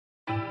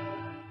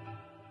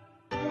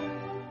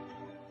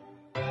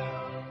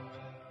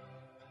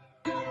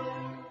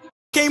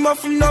came up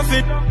from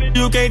nothing.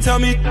 You can't tell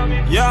me.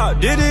 Yeah,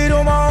 did it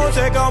on my own.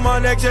 Check out my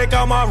neck, check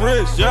out my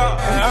wrist.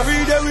 Yeah,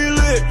 every day we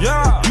lit.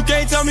 Yeah, you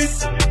can't tell me.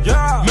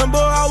 Yeah, remember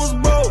I was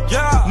broke.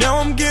 Yeah, now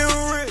I'm getting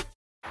rich.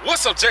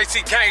 What's up,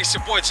 JT Gang? It's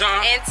your boy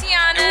John and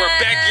Tiana, and we're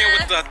back in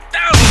with 1,000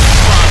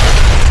 subscribers.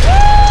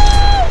 Woo!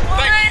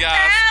 Thank you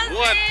guys.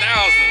 1,000.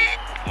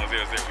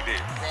 1,000. We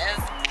did.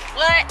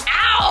 What?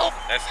 Ow!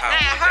 That's how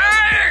that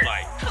hurt.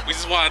 Like. We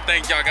just want to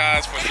thank y'all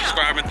guys for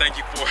subscribing. Thank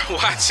you for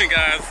watching,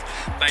 guys.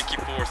 Thank you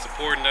for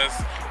supporting us.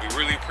 We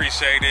really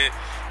appreciate it.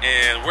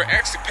 And we're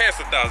actually past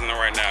 1,000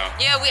 right now.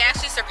 Yeah, we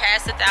actually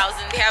surpassed 1,000.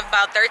 We have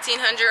about 1,300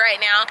 right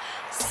now.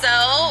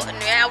 So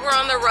now we're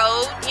on the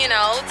road, you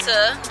know,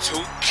 to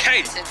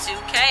 2K. To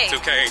 2K.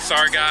 2K.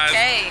 Sorry, guys.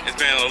 2K. It's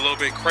been a little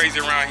bit crazy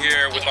around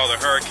here with all the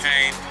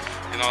hurricane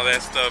and all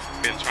that stuff.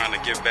 Been trying to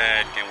give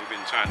back, and we've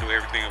been trying to do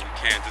everything that we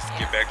can just to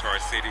get back to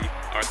our city.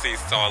 Our city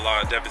saw a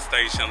lot of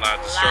devastation, a lot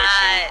of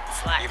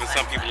destruction. Even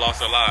some people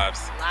lost their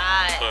lives.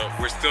 But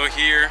we're still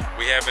here.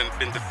 We haven't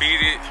been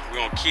defeated.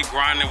 We're gonna keep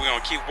grinding. We're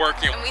gonna keep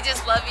working. And we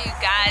just love you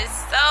guys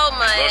so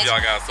much. We love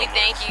y'all guys so much.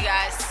 Thank you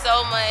guys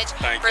so much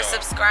for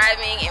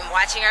subscribing and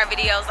watching our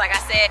videos. Like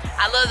I said,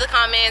 I love the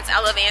comments.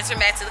 I love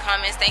answering back to the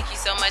comments. Thank you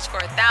so much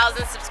for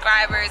 1,000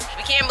 subscribers.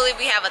 We can't believe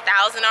we have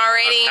 1,000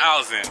 already.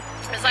 1,000.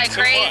 It's like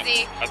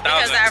crazy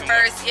because our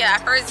first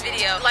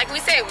video, like we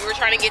said, we were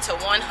trying to get to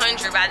 100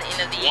 by the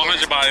end of the year.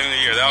 100 by the end of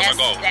the year. That was our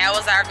goal. That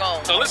was our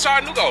goal. So let's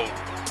try a new goal.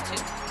 2,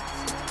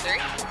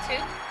 3, 2.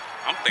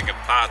 I'm thinking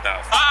 5,000.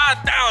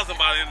 5,000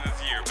 by the end of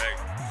this year,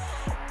 baby.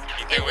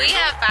 If we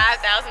have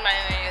 5,000 by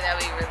the end of the year, that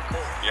would be really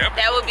cool.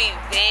 Yep. That would be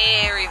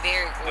very,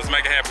 very cool. Let's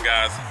make it happen,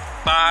 guys.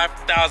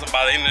 5,000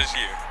 by the end of this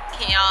year.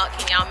 Can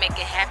y'all make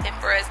it happen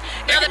for us?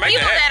 Now the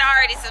people that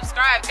already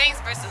subscribed,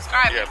 thanks for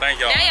subscribing. Yeah, thank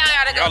y'all. Now y'all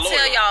gotta go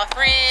tell y'all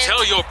friends.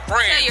 Tell your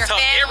friends. Tell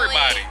your family.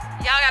 Everybody.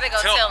 Y'all gotta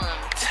go tell them.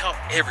 Tell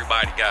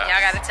everybody, guys.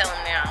 Y'all gotta tell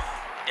them now.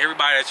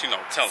 Everybody that you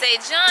know, tell them.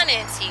 Say John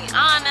and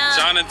Tiana.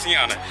 John and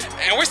Tiana.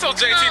 And we're still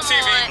JT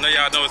TV. Now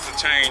y'all know it's a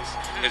change.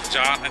 It's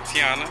John and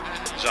Tiana.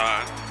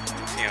 John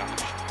and Tiana.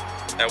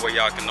 That way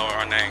y'all can know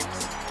our names.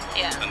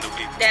 Yeah. The new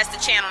people. That's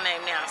the channel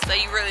name now. So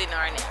you really know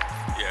our name.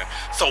 Yeah.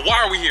 So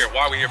why are we here?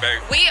 Why are we here, baby?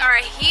 We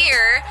are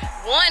here,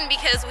 one,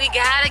 because we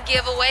gotta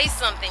give away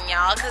something,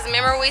 y'all. Because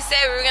remember we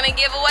said we were gonna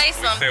give away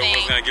something. We said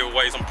we were gonna give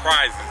away some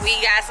prizes. We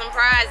got some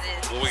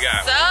prizes. What we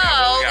got? So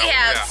we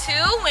have 2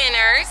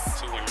 winners.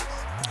 2 winners.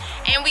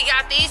 And we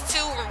got these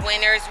 2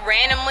 winners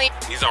randomly.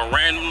 These are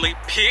randomly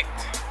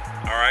picked.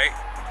 All right.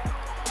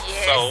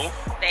 Yes. So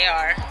they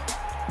are.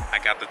 I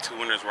got the 2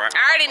 winners right. I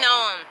already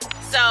know them.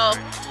 So.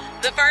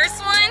 The first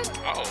one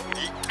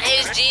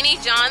is Jeannie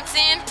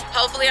Johnson.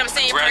 Hopefully I'm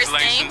saying your first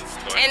name.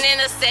 And then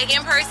the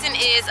second person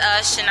is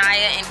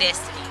Shania and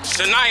Destiny.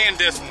 Shania and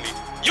Destiny.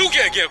 You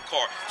get a gift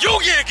card. You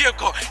get a gift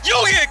card.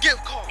 You get a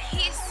gift card.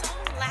 He's so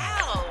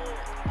loud.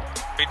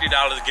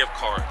 $50 gift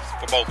cards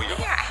for both of y'all.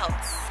 We are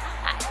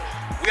outside.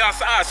 We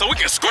outside so we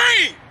can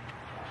scream.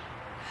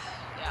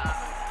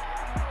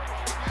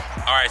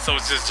 Yeah. All right, so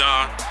it's just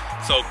John.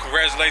 So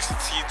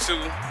congratulations to you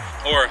 2.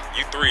 Or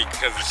you 3,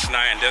 because it's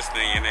Shania and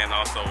Destiny, and then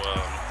also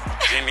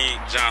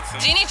Jeannie Johnson.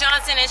 Jeannie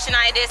Johnson and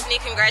Shania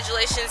Destiny,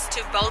 congratulations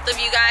to both of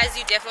you guys.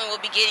 You definitely will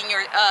be getting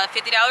your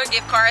 $50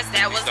 gift cards.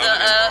 That was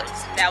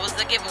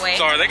the giveaway.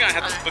 Sorry, they're gonna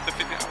have to put the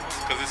 $50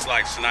 because it's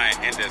like Shania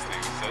and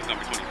Destiny, so it's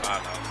gonna be $25.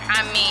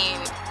 I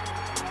mean,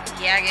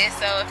 yeah, I guess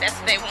so. If that's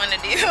what they want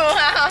to do,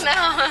 I don't know.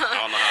 I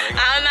don't know how they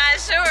I'm not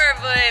sure,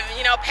 but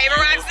you know,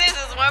 paper rock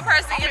scissors. One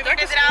person gets the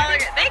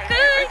 $50. They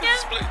could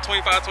split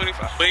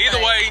 25-25. But either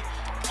way.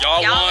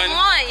 Y'all won.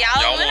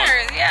 Y'all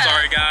winners, yeah.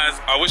 Sorry, guys.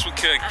 I wish we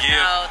could give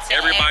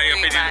everybody a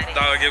 $50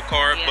 gift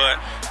card, but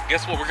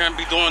guess what? We're going to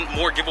be doing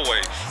more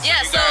giveaways.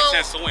 Yeah, so you got a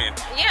chance to win.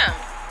 Yeah.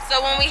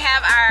 So when we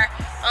have our,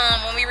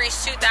 when we reach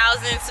 2,000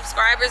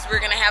 subscribers, we're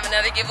going to have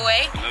another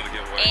giveaway. Another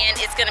giveaway. And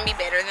it's going to be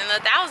better than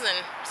the 1,000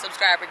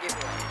 subscriber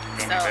giveaway.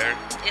 So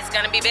it's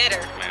going to be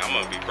better. Man, I'm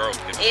going to be broke.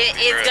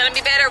 It's going to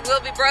be better.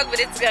 We'll be broke, but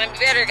it's going to be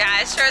better,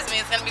 guys. Trust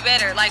me, it's going to be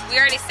better. Like, we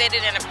already said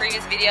it in a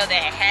previous video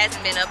that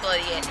hasn't been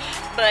uploaded yet,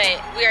 but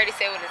we already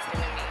said what it's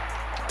going to be.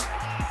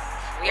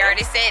 We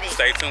already said it.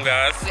 Stay tuned,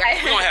 guys. We're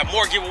going to have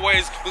more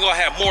giveaways. We're going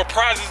to have more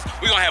prizes.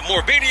 We're going to have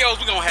more videos.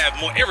 We're going to have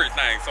more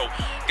everything. So,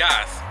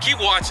 guys, keep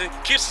watching.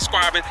 Keep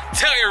subscribing.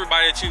 Tell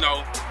everybody that you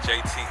know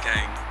JT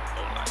Gang.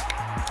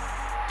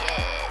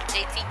 Yeah,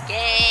 JT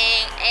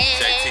Gang.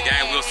 JT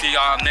Gang. We'll see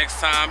y'all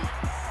next time.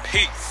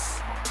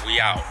 Peace.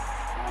 We out.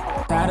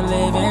 Tired of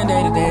living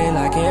day to day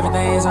like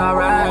everything's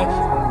alright.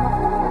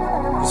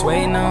 Just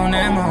waiting on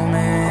that moment.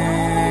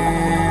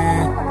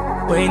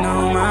 Waiting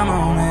on my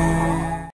moment.